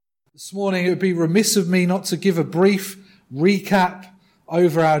This morning it would be remiss of me not to give a brief recap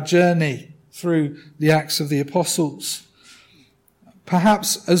over our journey through the Acts of the Apostles.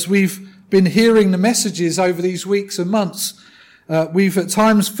 Perhaps as we've been hearing the messages over these weeks and months, we've at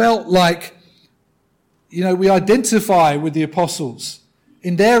times felt like, we identify with the apostles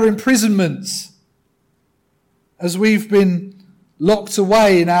in their imprisonments as we've been locked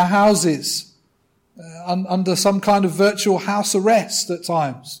away in our houses under some kind of virtual house arrest at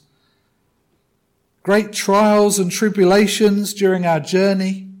times. Great trials and tribulations during our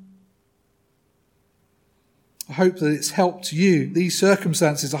journey. I hope that it's helped you, these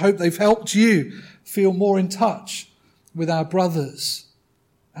circumstances, I hope they've helped you feel more in touch with our brothers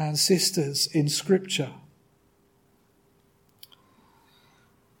and sisters in Scripture.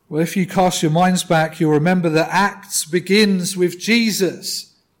 Well, if you cast your minds back, you'll remember that Acts begins with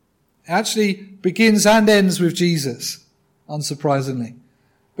Jesus. It actually begins and ends with Jesus, unsurprisingly.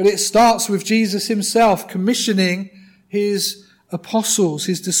 But it starts with Jesus himself commissioning his apostles,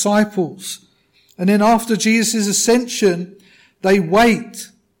 his disciples. And then after Jesus' ascension, they wait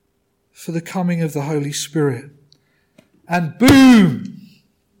for the coming of the Holy Spirit. And boom!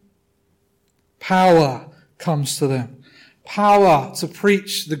 Power comes to them. Power to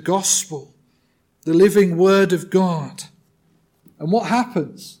preach the gospel, the living word of God. And what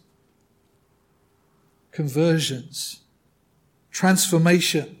happens? Conversions,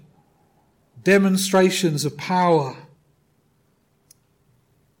 transformation, demonstrations of power,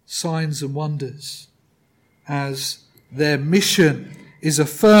 signs and wonders, as their mission is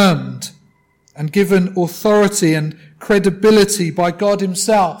affirmed and given authority and credibility by God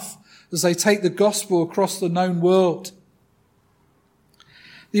himself as they take the gospel across the known world.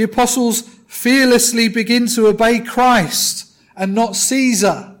 The apostles fearlessly begin to obey Christ and not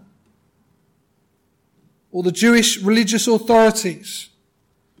Caesar or the Jewish religious authorities.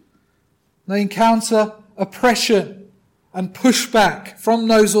 They encounter oppression and pushback from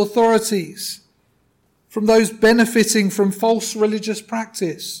those authorities, from those benefiting from false religious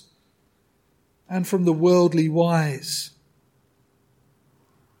practice, and from the worldly wise.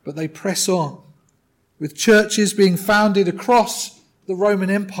 But they press on, with churches being founded across the Roman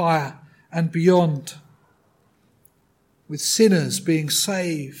Empire and beyond, with sinners being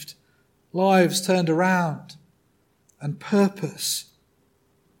saved, lives turned around, and purpose,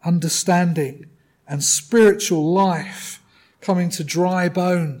 understanding, and spiritual life coming to dry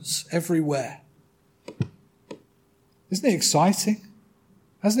bones everywhere. Isn't it exciting?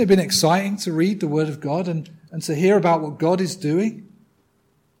 Hasn't it been exciting to read the Word of God and to hear about what God is doing?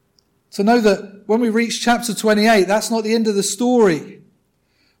 To know that when we reach chapter 28, that's not the end of the story.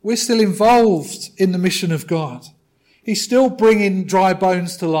 We're still involved in the mission of God. He's still bringing dry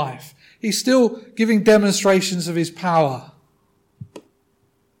bones to life. He's still giving demonstrations of his power.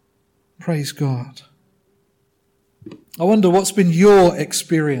 Praise God. I wonder what's been your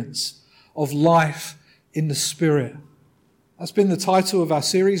experience of life in the Spirit. That's been the title of our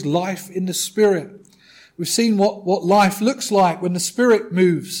series, Life in the Spirit. We've seen what life looks like when the Spirit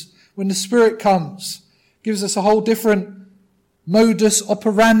moves, when the Spirit comes. Gives us a whole different modus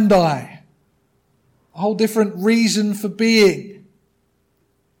operandi, a whole different reason for being,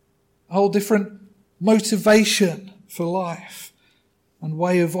 a whole different motivation for life and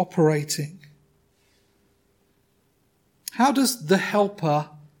way of operating. How does the Helper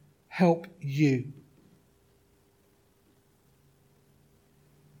help you?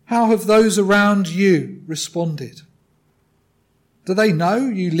 How have those around you responded? Do they know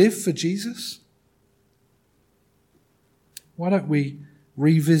you live for Jesus? Why don't we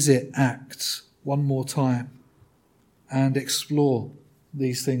revisit Acts one more time and explore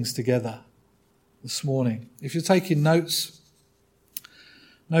these things together this morning? If you're taking notes,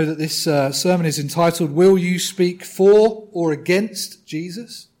 know that this sermon is entitled, Will You Speak For or Against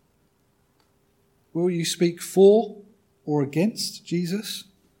Jesus? Will you speak for or against Jesus?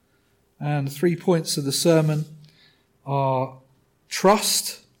 And 3 points of the sermon are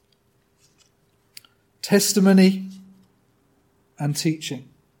trust, testimony, and teaching.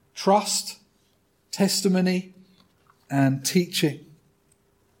 Trust, testimony, and teaching.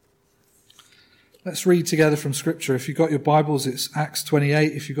 Let's read together from Scripture. If you've got your Bibles, it's Acts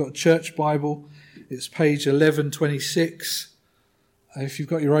 28. If you've got a church Bible, it's page 1126. If you've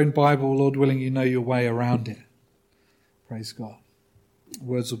got your own Bible, Lord willing, you know your way around it. Praise God. The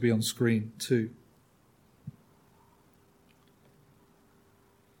words will be on screen too.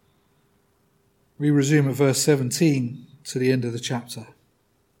 We resume at verse 17 to the end of the chapter.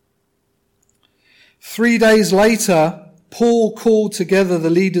 3 days later, Paul called together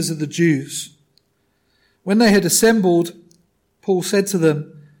the leaders of the Jews. When they had assembled, Paul said to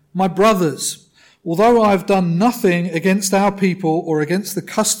them, My brothers, although I have done nothing against our people or against the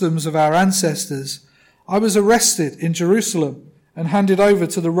customs of our ancestors, I was arrested in Jerusalem and handed over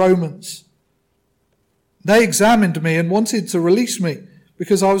to the Romans. They examined me and wanted to release me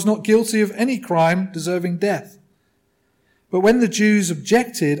because I was not guilty of any crime deserving death. But when the Jews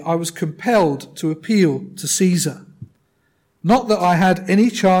objected, I was compelled to appeal to Caesar. Not that I had any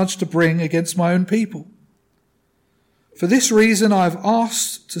charge to bring against my own people. For this reason I have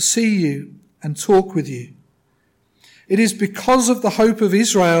asked to see you and talk with you. It is because of the hope of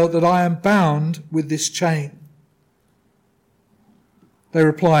Israel that I am bound with this chain. They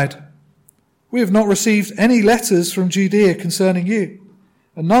replied, We have not received any letters from Judea concerning you,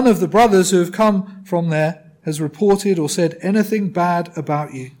 and none of the brothers who have come from there has reported or said anything bad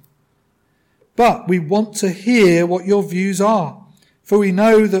about you. But we want to hear what your views are, for we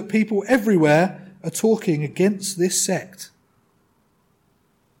know that people everywhere are talking against this sect.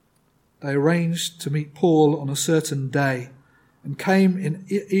 They arranged to meet Paul on a certain day and came in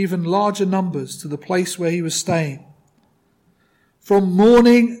even larger numbers to the place where he was staying. From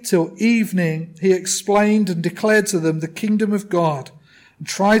morning till evening, he explained and declared to them the kingdom of God and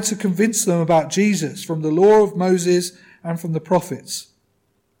tried to convince them about Jesus from the law of Moses and from the prophets.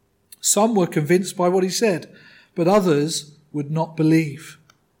 Some were convinced by what he said, but others would not believe.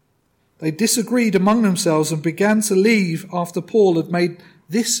 They disagreed among themselves and began to leave after Paul had made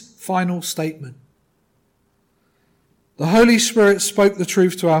this final statement. The Holy Spirit spoke the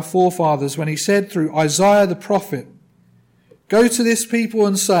truth to our forefathers when he said through Isaiah the prophet, Go to this people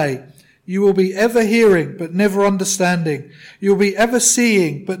and say, You will be ever hearing but never understanding. You will be ever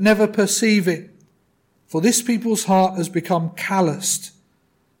seeing but never perceiving. For this people's heart has become calloused.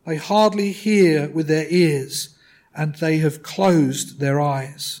 They hardly hear with their ears, and they have closed their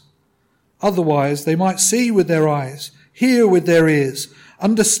eyes. Otherwise they might see with their eyes, hear with their ears,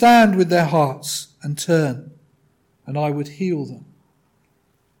 understand with their hearts, and turn, and I would heal them.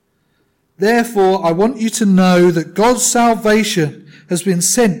 Therefore, I want you to know that God's salvation has been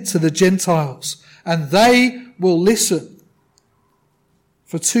sent to the Gentiles, and they will listen.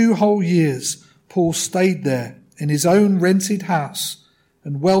 For 2 whole years, Paul stayed there in his own rented house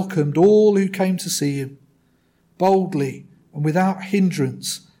and welcomed all who came to see him. Boldly and without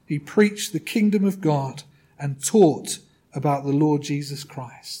hindrance, he preached the kingdom of God and taught about the Lord Jesus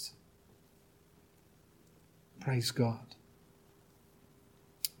Christ. Praise God.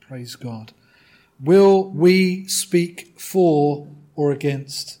 Praise God. Will we speak for or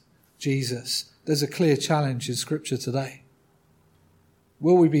against Jesus? There's a clear challenge in Scripture today.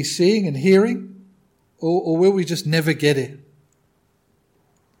 Will we be seeing and hearing, or will we just never get it?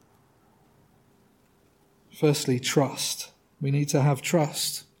 Firstly, trust. We need to have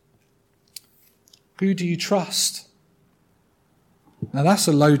trust. Who do you trust? Now that's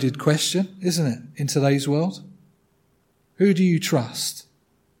a loaded question, isn't it, in today's world? Who do you trust?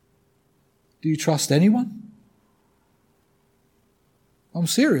 Do you trust anyone? I'm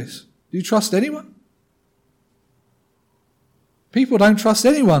serious. Do you trust anyone? People don't trust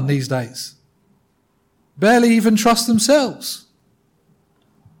anyone these days. Barely even trust themselves.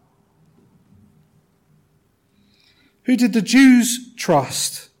 Who did the Jews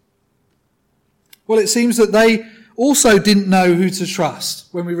trust? Well, it seems that they also didn't know who to trust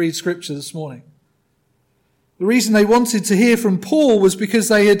when we read Scripture this morning. The reason they wanted to hear from Paul was because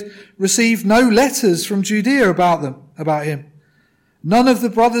they had received no letters from Judea about him. None of the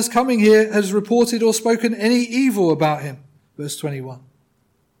brothers coming here has reported or spoken any evil about him. Verse 21.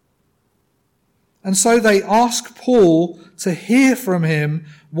 And so they ask Paul to hear from him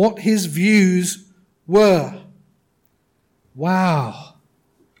what his views were. Wow.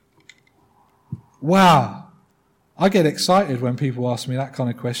 I get excited when people ask me that kind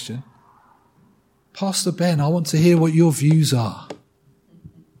of question. Pastor Ben, I want to hear what your views are.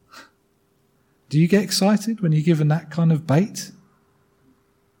 Do you get excited when you're given that kind of bait?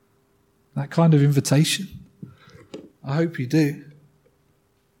 That kind of invitation? I hope you do.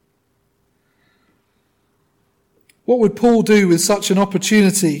 What would Paul do with such an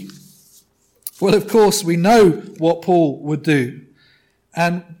opportunity? Well, of course, we know what Paul would do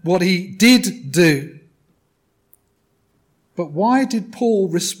and what he did do. But why did Paul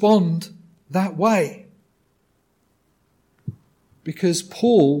respond that way? Because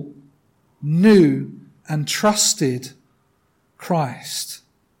Paul knew and trusted Christ.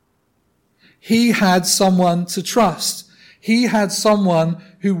 He had someone to trust. He had someone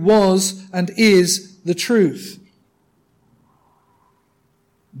who was and is the truth.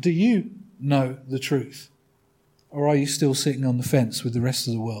 Do you know the truth? Or are you still sitting on the fence with the rest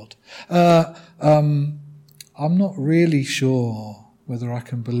of the world? I'm not really sure whether I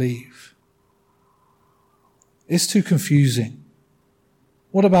can believe. It's too confusing.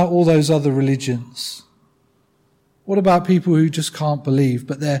 What about all those other religions? What about people who just can't believe,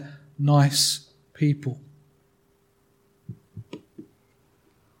 but they're nice people?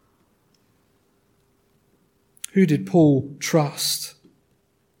 Who did Paul trust?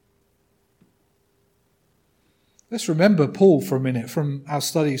 Let's remember Paul for a minute from our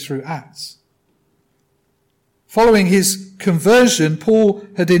studies through Acts. Following his conversion, Paul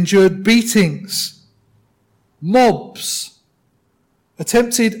had endured beatings, mobs,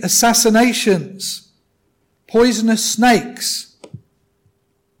 attempted assassinations, poisonous snakes,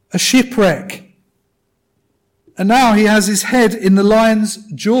 a shipwreck. And now he has his head in the lion's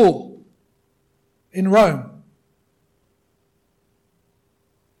jaw in Rome.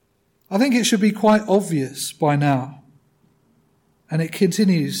 I think it should be quite obvious by now, and it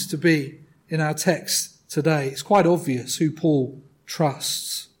continues to be in our text today. It's quite obvious who Paul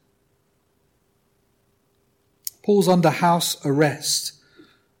trusts. Paul's under house arrest.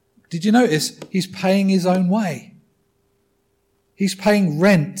 Did you notice he's paying his own way? He's paying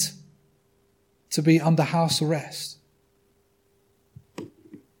rent to be under house arrest.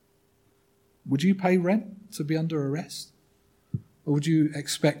 Would you pay rent to be under arrest? Or would you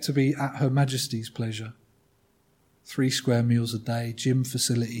expect to be at Her Majesty's pleasure? 3 square meals a day, gym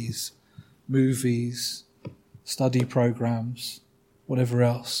facilities, movies, study programs, whatever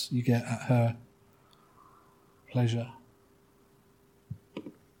else you get at her pleasure.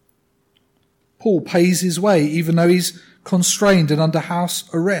 Paul pays his way even though he's constrained and under house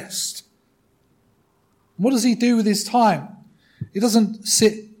arrest. What does he do with his time? He doesn't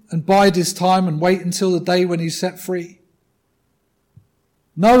sit and bide his time and wait until the day when he's set free.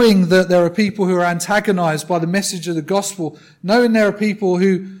 Knowing that there are people who are antagonized by the message of the gospel, knowing there are people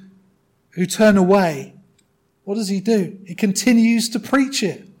who turn away, what does he do? He continues to preach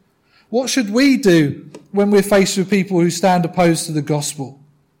it. What should we do when we're faced with people who stand opposed to the gospel?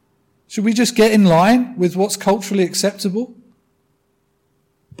 Should we just get in line with what's culturally acceptable?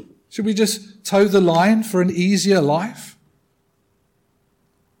 Should we just toe the line for an easier life?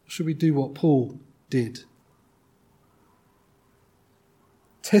 Or should we do what Paul did?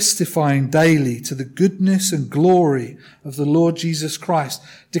 Testifying daily to the goodness and glory of the Lord Jesus Christ,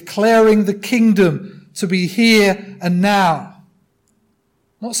 declaring the kingdom to be here and now.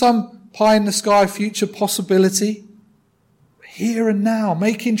 Not some pie-in-the-sky future possibility. Here and now,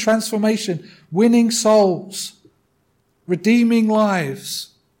 making transformation, winning souls, redeeming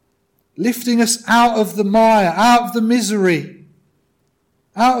lives, lifting us out of the mire, out of the misery,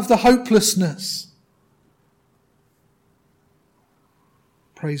 out of the hopelessness.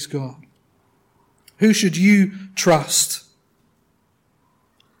 Praise God. Who should you trust?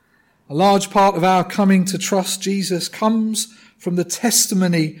 A large part of our coming to trust Jesus comes from the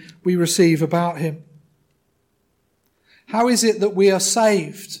testimony we receive about him. How is it that we are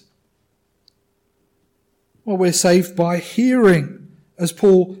saved? Well, we're saved by hearing, as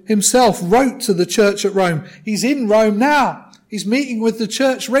Paul himself wrote to the church at Rome. He's in Rome now. He's meeting with the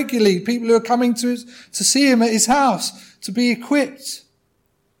church regularly, people who are coming to see him at his house, to be equipped.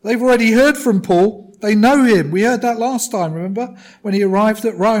 They've already heard from Paul. They know him. We heard that last time, remember, when he arrived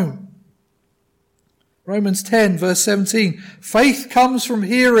at Rome. Romans 10, verse 17. Faith comes from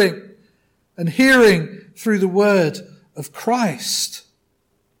hearing, and hearing through the word of Christ.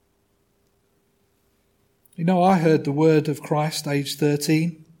 You know, I heard the word of Christ age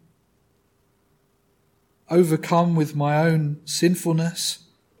 13. Overcome with my own sinfulness,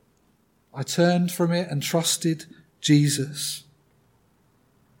 I turned from it and trusted Jesus.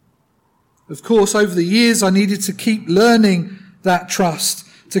 Of course, over the years, I needed to keep learning that trust,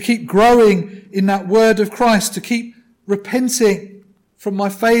 to keep growing in that word of Christ, to keep repenting from my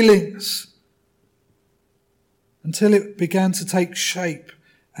failings until it began to take shape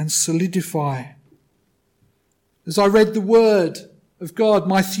and solidify. As I read the word of God,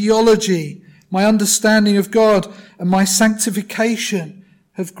 my theology, my understanding of God and my sanctification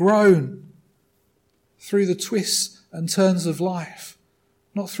have grown through the twists and turns of life.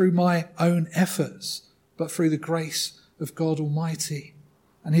 Not through my own efforts, but through the grace of God Almighty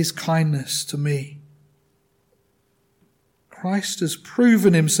and his kindness to me. Christ has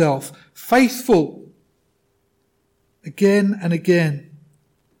proven himself faithful again and again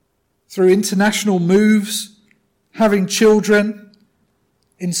through international moves, having children,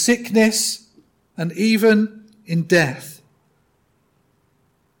 in sickness, and even in death,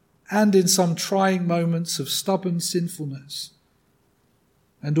 and in some trying moments of stubborn sinfulness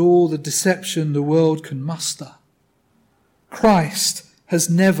and all the deception the world can muster. Christ has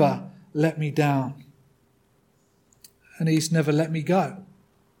never let me down. and he's never let me go.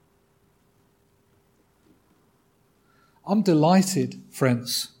 I'm delighted,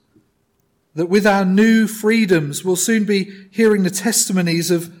 friends, that with our new freedoms, we'll soon be hearing the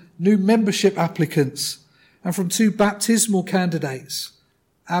testimonies of new membership applicants and from 2 baptismal candidates,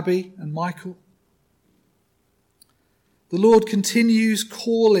 Abby and Michael. The Lord continues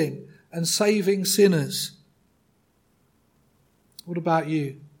calling and saving sinners. What about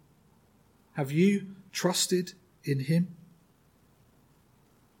you? Have you trusted in him?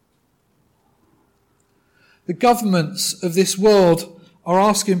 The governments of this world are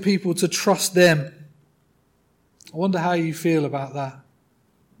asking people to trust them. I wonder how you feel about that.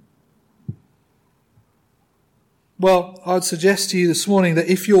 Well, I'd suggest to you this morning that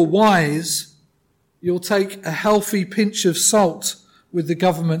if you're wise, you'll take a healthy pinch of salt with the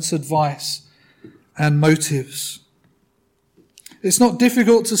government's advice and motives. It's not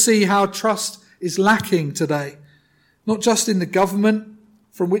difficult to see how trust is lacking today, not just in the government,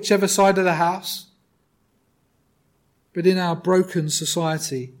 from whichever side of the house, but in our broken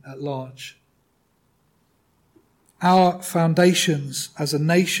society at large. Our foundations as a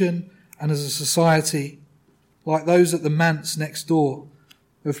nation and as a society, like those at the manse next door,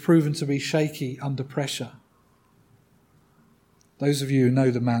 have proven to be shaky under pressure. Those of you who know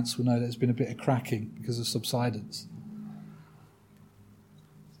the manse will know there's been a bit of cracking because of subsidence.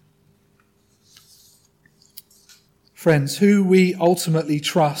 Friends, who we ultimately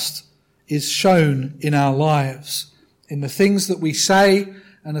trust is shown in our lives, in the things that we say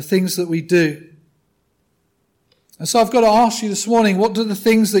and the things that we do. And so I've got to ask you this morning, what do the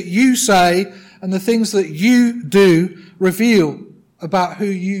things that you say and the things that you do reveal about who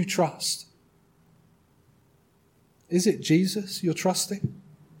you trust? Is it Jesus you're trusting?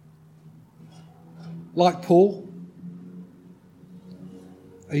 Like Paul?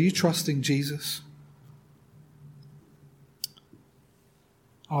 Are you trusting Jesus?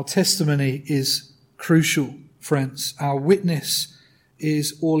 Our testimony is crucial, friends. Our witness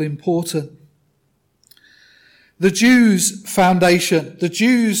is all important. The Jews' foundation, the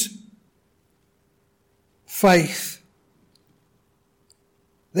Jews' faith,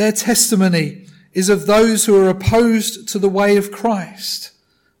 their testimony is of those who are opposed to the way of Christ.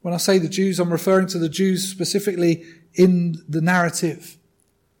 When I say the Jews, I'm referring to the Jews specifically in the narrative.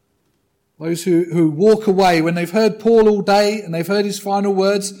 Those who walk away when they've heard Paul all day and they've heard his final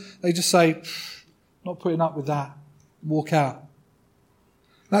words, they just say, not putting up with that, walk out.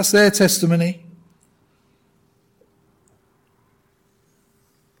 That's their testimony.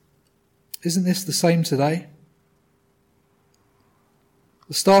 Isn't this the same today?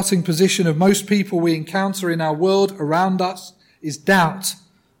 The starting position of most people we encounter in our world around us is doubt,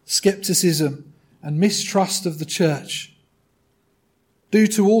 skepticism, and mistrust of the church. Due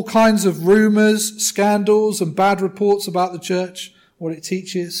to all kinds of rumours, scandals, and bad reports about the church, what it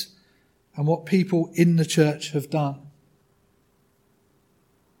teaches, and what people in the church have done.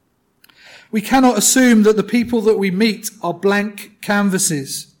 We cannot assume that the people that we meet are blank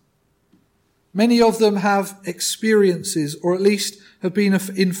canvases. Many of them have experiences, or at least have been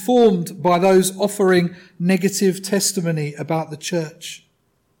informed by those offering negative testimony about the church.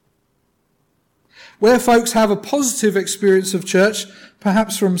 Where folks have a positive experience of church,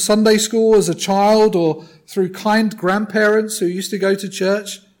 perhaps from Sunday school as a child or through kind grandparents who used to go to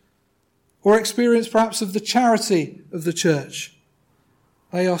church, or experience perhaps of the charity of the church,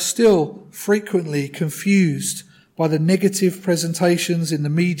 they are still frequently confused by the negative presentations in the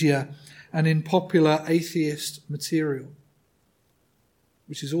media and in popular atheist material,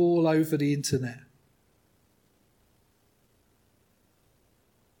 which is all over the internet.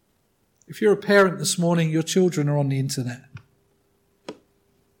 If you're a parent this morning, your children are on the internet.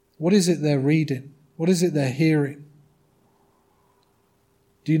 What is it they're reading? What is it they're hearing?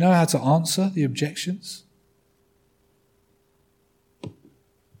 Do you know how to answer the objections?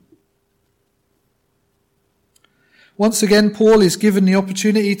 Once again, Paul is given the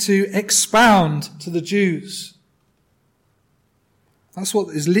opportunity to expound to the Jews. That's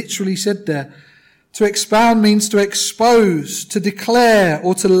what is literally said there. To expound means to expose, to declare,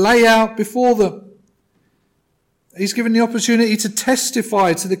 or to lay out before them. He's given the opportunity to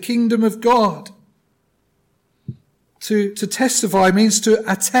testify to the kingdom of God. To testify means to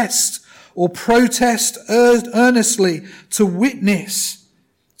attest or protest earnestly, to witness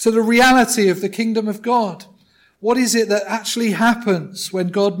to the reality of the kingdom of God. What is it that actually happens when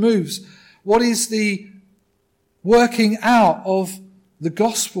God moves? What is the working out of the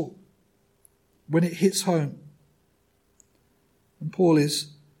gospel when it hits home? And Paul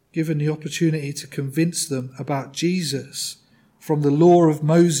is given the opportunity to convince them about Jesus from the law of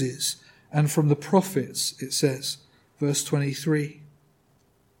Moses and from the prophets, it says, verse 23.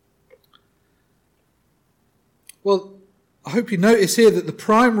 Well, I hope you notice here that the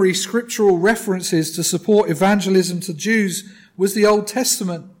primary scriptural references to support evangelism to Jews was the Old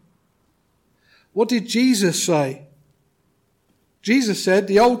Testament. What did Jesus say? Jesus said,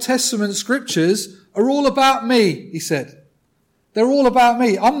 the Old Testament scriptures are all about me, he said. They're all about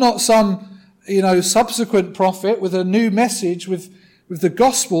me. I'm not some, subsequent prophet with a new message with the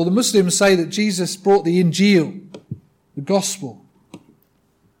gospel. The Muslims say that Jesus brought the Injil, the gospel.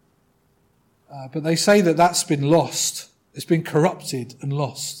 But they say that that's been lost. It's been corrupted and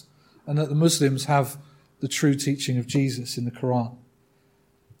lost. And that the Muslims have the true teaching of Jesus in the Quran.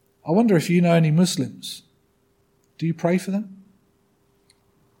 I wonder if you know any Muslims. Do you pray for them?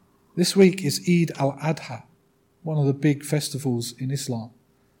 This week is Eid al-Adha, one of the big festivals in Islam.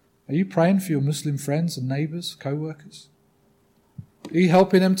 Are you praying for your Muslim friends and neighbours, co-workers? Are you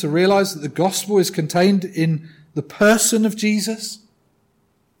helping them to realise that the gospel is contained in the person of Jesus?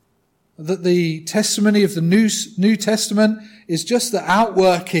 That the testimony of the New Testament is just the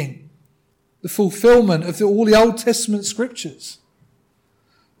outworking, the fulfilment of all the Old Testament scriptures.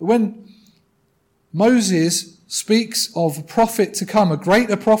 When Moses speaks of a prophet to come, a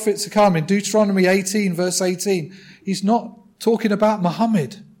greater prophet to come in Deuteronomy 18, verse 18, he's not talking about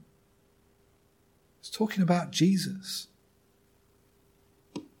Muhammad. He's talking about Jesus.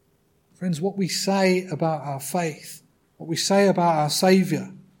 Friends, what we say about our faith, what we say about our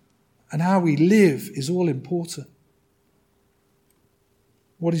Saviour, and how we live is all important.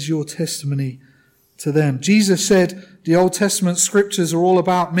 What is your testimony to them? Jesus said, the Old Testament scriptures are all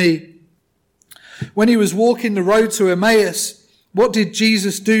about me. When he was walking the road to Emmaus, what did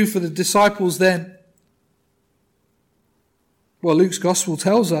Jesus do for the disciples then? Well, Luke's gospel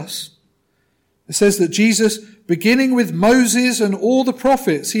tells us. It says that Jesus, beginning with Moses and all the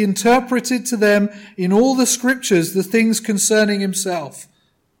prophets, he interpreted to them in all the scriptures the things concerning himself.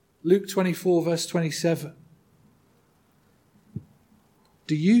 Luke 24, verse 27.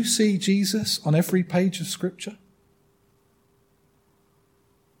 Do you see Jesus on every page of Scripture?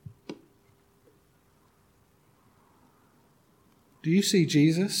 Do you see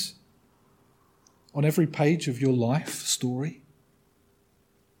Jesus on every page of your life story?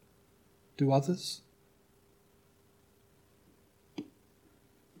 Do others?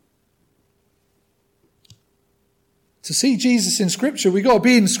 To see Jesus in Scripture, we've got to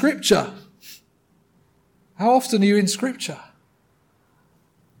be in Scripture. How often are you in Scripture?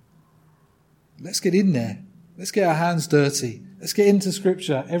 Let's get in there. Let's get our hands dirty. Let's get into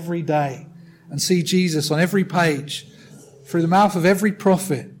Scripture every day and see Jesus on every page, through the mouth of every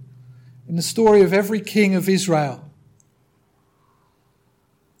prophet, in the story of every king of Israel.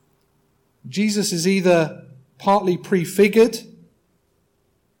 Jesus is either partly prefigured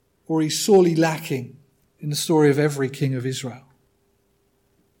or he's sorely lacking in the story of every king of Israel.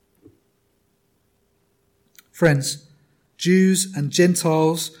 Friends, Jews and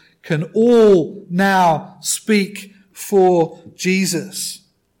Gentiles can all now speak for Jesus.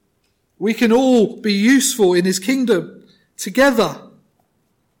 We can all be useful in his kingdom together,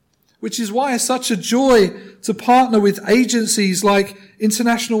 which is why it's such a joy to partner with agencies like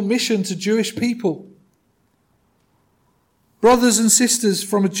International Mission to Jewish People. Brothers and sisters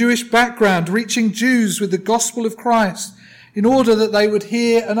from a Jewish background reaching Jews with the gospel of Christ in order that they would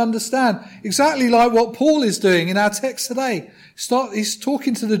hear and understand. Exactly like what Paul is doing in our text today. He's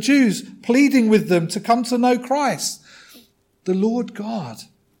talking to the Jews, pleading with them to come to know Christ. The Lord God,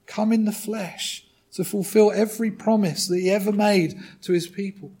 come in the flesh to fulfill every promise that he ever made to his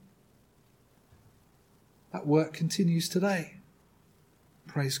people. That work continues today.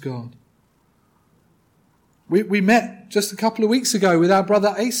 Praise God. We met just a couple of weeks ago with our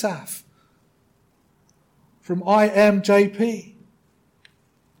brother Asaph from IMJP.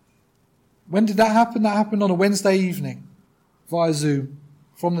 When did that happen? That happened on a Wednesday evening via Zoom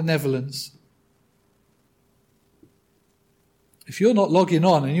from the Netherlands. If you're not logging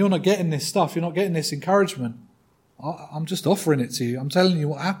on and you're not getting this stuff, you're not getting this encouragement, I'm just offering it to you. I'm telling you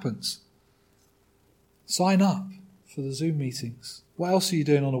what happens. Sign up for the Zoom meetings. What else are you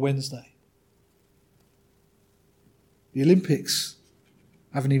doing on a Wednesday? The Olympics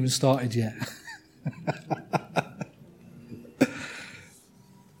haven't even started yet.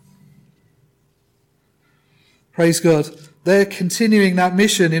 Praise God. They're continuing that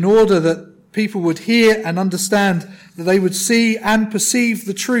mission in order that people would hear and understand, that they would see and perceive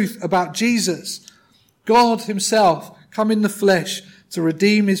the truth about Jesus, God himself, come in the flesh to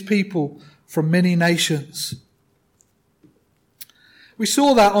redeem his people from many nations. We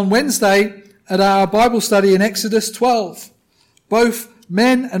saw that on Wednesday at our Bible study in Exodus 12. Both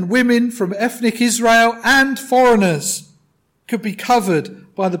men and women from ethnic Israel and foreigners could be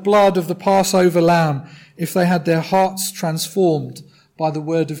covered by the blood of the Passover lamb if they had their hearts transformed by the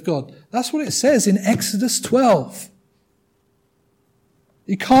word of God. That's what it says in Exodus 12.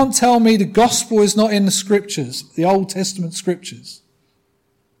 You can't tell me the gospel is not in the scriptures, the Old Testament scriptures.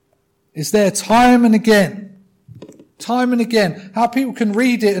 It's there time and again. Time and again. How people can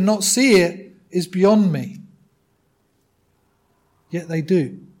read it and not see it is beyond me. Yet they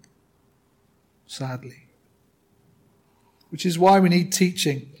do. Sadly. Which is why we need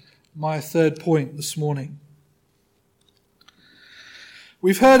teaching. My third point this morning.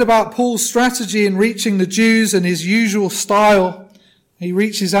 We've heard about Paul's strategy in reaching the Jews and his usual style. He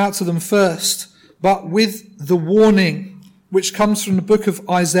reaches out to them first, but with the warning which comes from the book of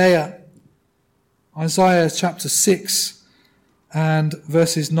Isaiah. Isaiah chapter 6 and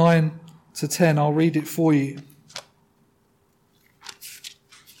verses 9 to 10. I'll read it for you.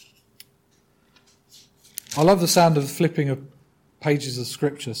 I love the sound of flipping of pages of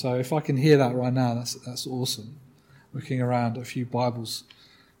scripture, so if I can hear that right now, that's awesome. Looking around, a few Bibles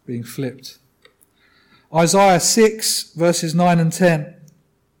being flipped. Isaiah 6 verses 9 and 10.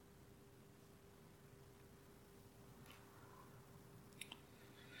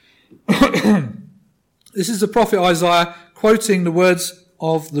 This is the prophet Isaiah quoting the words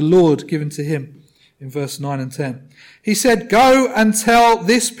of the Lord given to him in verse 9 and 10. He said, "Go and tell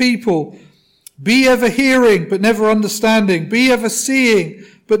this people, be ever hearing but never understanding, be ever seeing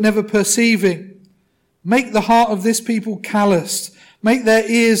but never perceiving. Make the heart of this people calloused, make their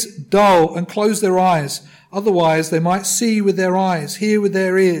ears dull and close their eyes. Otherwise they might see with their eyes, hear with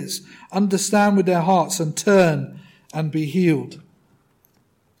their ears, understand with their hearts and turn and be healed."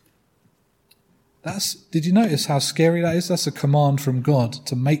 Did you notice how scary that is? That's a command from God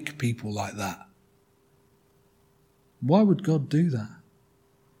to make people like that. Why would God do that?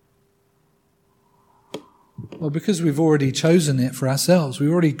 Well, because we've already chosen it for ourselves. We've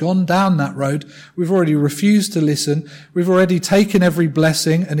already gone down that road. We've already refused to listen. We've already taken every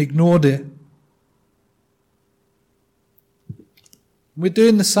blessing and ignored it. We're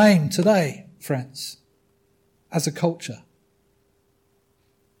doing the same today, friends, as a culture.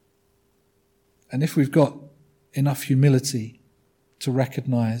 And if we've got enough humility to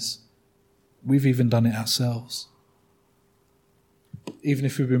recognize we've even done it ourselves. Even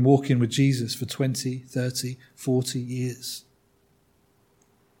if we've been walking with Jesus for 20, 30, 40 years.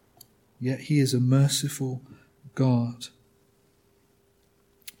 Yet he is a merciful God.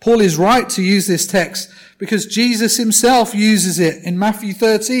 Paul is right to use this text because Jesus himself uses it in Matthew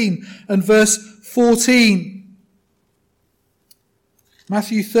 13 and verse 14.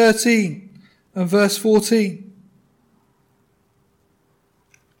 Matthew 13 and verse 14.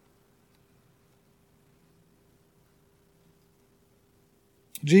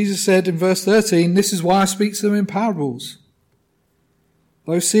 Jesus said in verse 13, "This is why I speak to them in parables.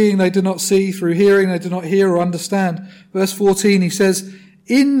 Though seeing they do not see, through hearing they do not hear or understand." Verse 14, he says,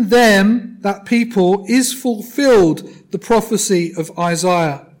 "In them," that people, "is fulfilled the prophecy of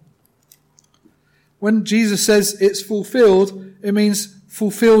Isaiah." When Jesus says it's fulfilled, it means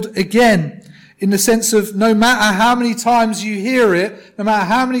fulfilled again. In the sense of no matter how many times you hear it, no matter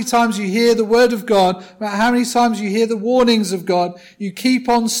how many times you hear the word of God, no matter how many times you hear the warnings of God, you keep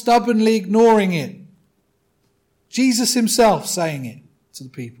on stubbornly ignoring it. Jesus himself saying it to the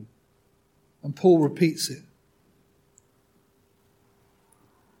people. And Paul repeats it.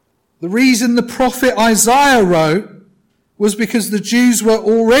 The reason the prophet Isaiah wrote was because the Jews were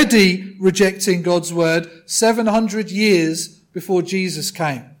already rejecting God's word 700 years before Jesus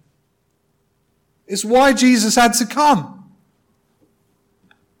came. It's why Jesus had to come.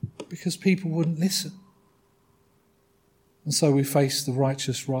 Because people wouldn't listen. And so we face the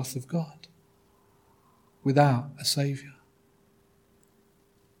righteous wrath of God without a Saviour.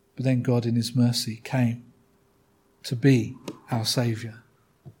 But then God in his mercy came to be our Saviour,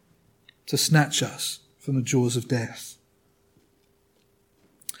 to snatch us from the jaws of death.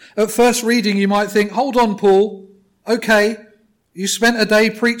 At first reading you might think, hold on Paul, okay, you spent a day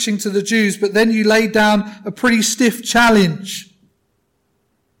preaching to the Jews, but then you laid down a pretty stiff challenge.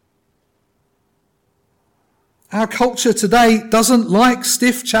 Our culture today doesn't like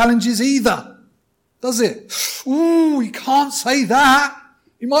stiff challenges either, does it? Ooh, you can't say that.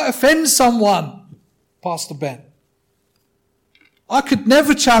 You might offend someone, Pastor Ben. I could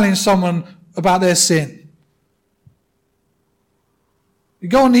never challenge someone about their sin. You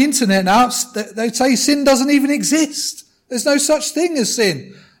go on the internet now, they say sin doesn't even exist. There's no such thing as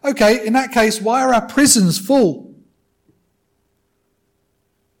sin. Okay, in that case, why are our prisons full?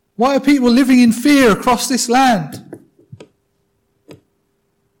 Why are people living in fear across this land?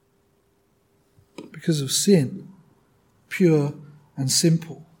 because of sin, pure and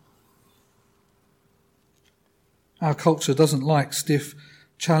simple. Our culture doesn't like stiff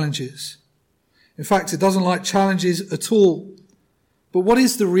challenges. In fact, it doesn't like challenges at all. But what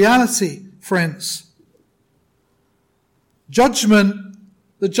is the reality, friends?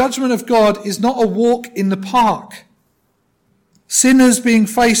 The judgment of God is not a walk in the park. Sinners being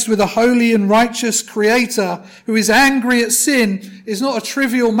faced with a holy and righteous Creator who is angry at sin is not a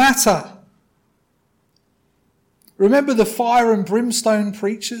trivial matter. Remember the fire and brimstone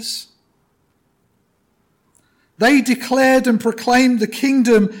preachers? They declared and proclaimed the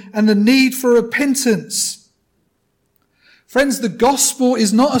kingdom and the need for repentance. Friends, the gospel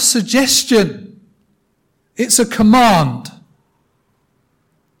is not a suggestion. It's a command.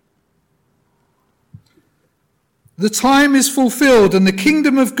 The time is fulfilled and the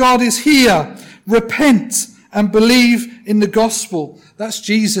kingdom of God is here. Repent and believe in the gospel. That's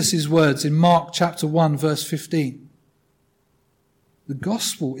Jesus' words in Mark chapter 1, verse 15. The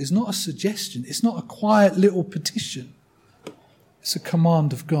gospel is not a suggestion. It's not a quiet little petition. It's a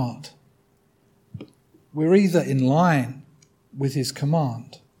command of God. We're either in line with his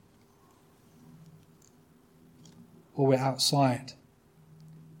command or we're outside,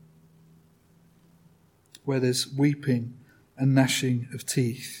 where there's weeping and gnashing of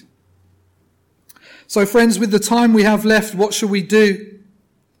teeth. So friends, with the time we have left, what shall we do?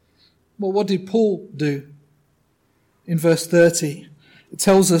 Well, what did Paul do? In verse 30, it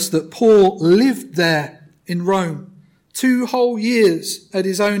tells us that Paul lived there in Rome 2 whole years at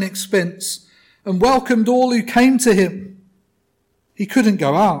his own expense and welcomed all who came to him. He couldn't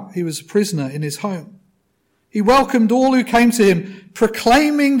go out. He was a prisoner in his home. He welcomed all who came to him,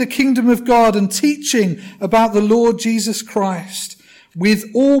 proclaiming the kingdom of God and teaching about the Lord Jesus Christ with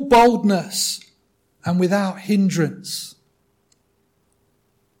all boldness and without hindrance.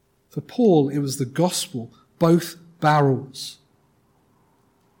 For Paul, it was the gospel, both barrels.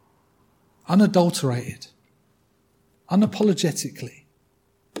 Unadulterated, unapologetically,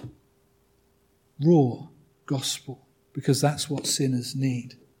 raw gospel, because that's what sinners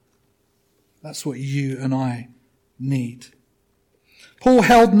need. That's what you and I need. Paul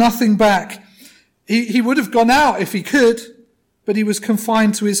held nothing back. He would have gone out if he could, but he was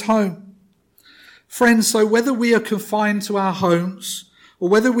confined to his home. Friends, so whether we are confined to our homes or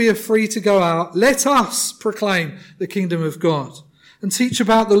whether we are free to go out, let us proclaim the kingdom of God and teach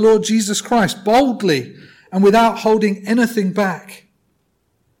about the Lord Jesus Christ boldly and without holding anything back.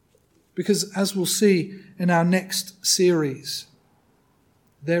 Because as we'll see in our next series,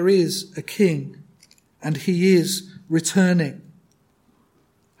 there is a king and he is returning.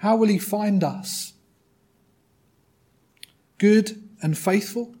 How will he find us? Good and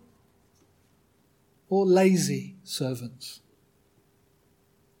faithful, or lazy servants?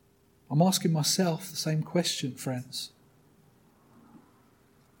 I'm asking myself the same question, friends.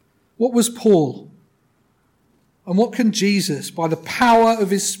 What was Paul? And what can Jesus, by the power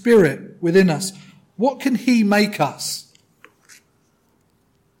of his Spirit within us, what can he make us?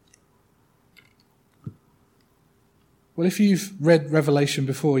 Well, if you've read Revelation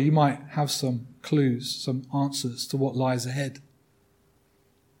before, you might have some clues, some answers to what lies ahead.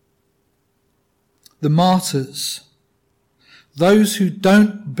 The martyrs, those who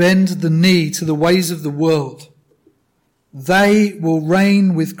don't bend the knee to the ways of the world, they will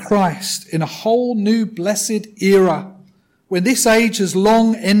reign with Christ in a whole new blessed era when this age has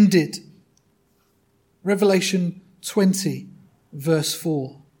long ended. Revelation 20, verse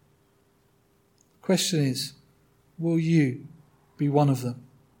 4. The question is, will you be one of them?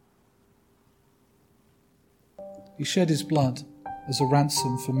 He shed his blood as a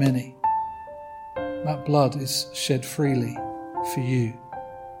ransom for many. That blood is shed freely for you,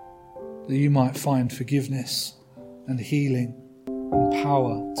 that you might find forgiveness and healing and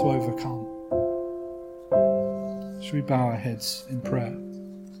power to overcome. Shall we bow our heads in prayer?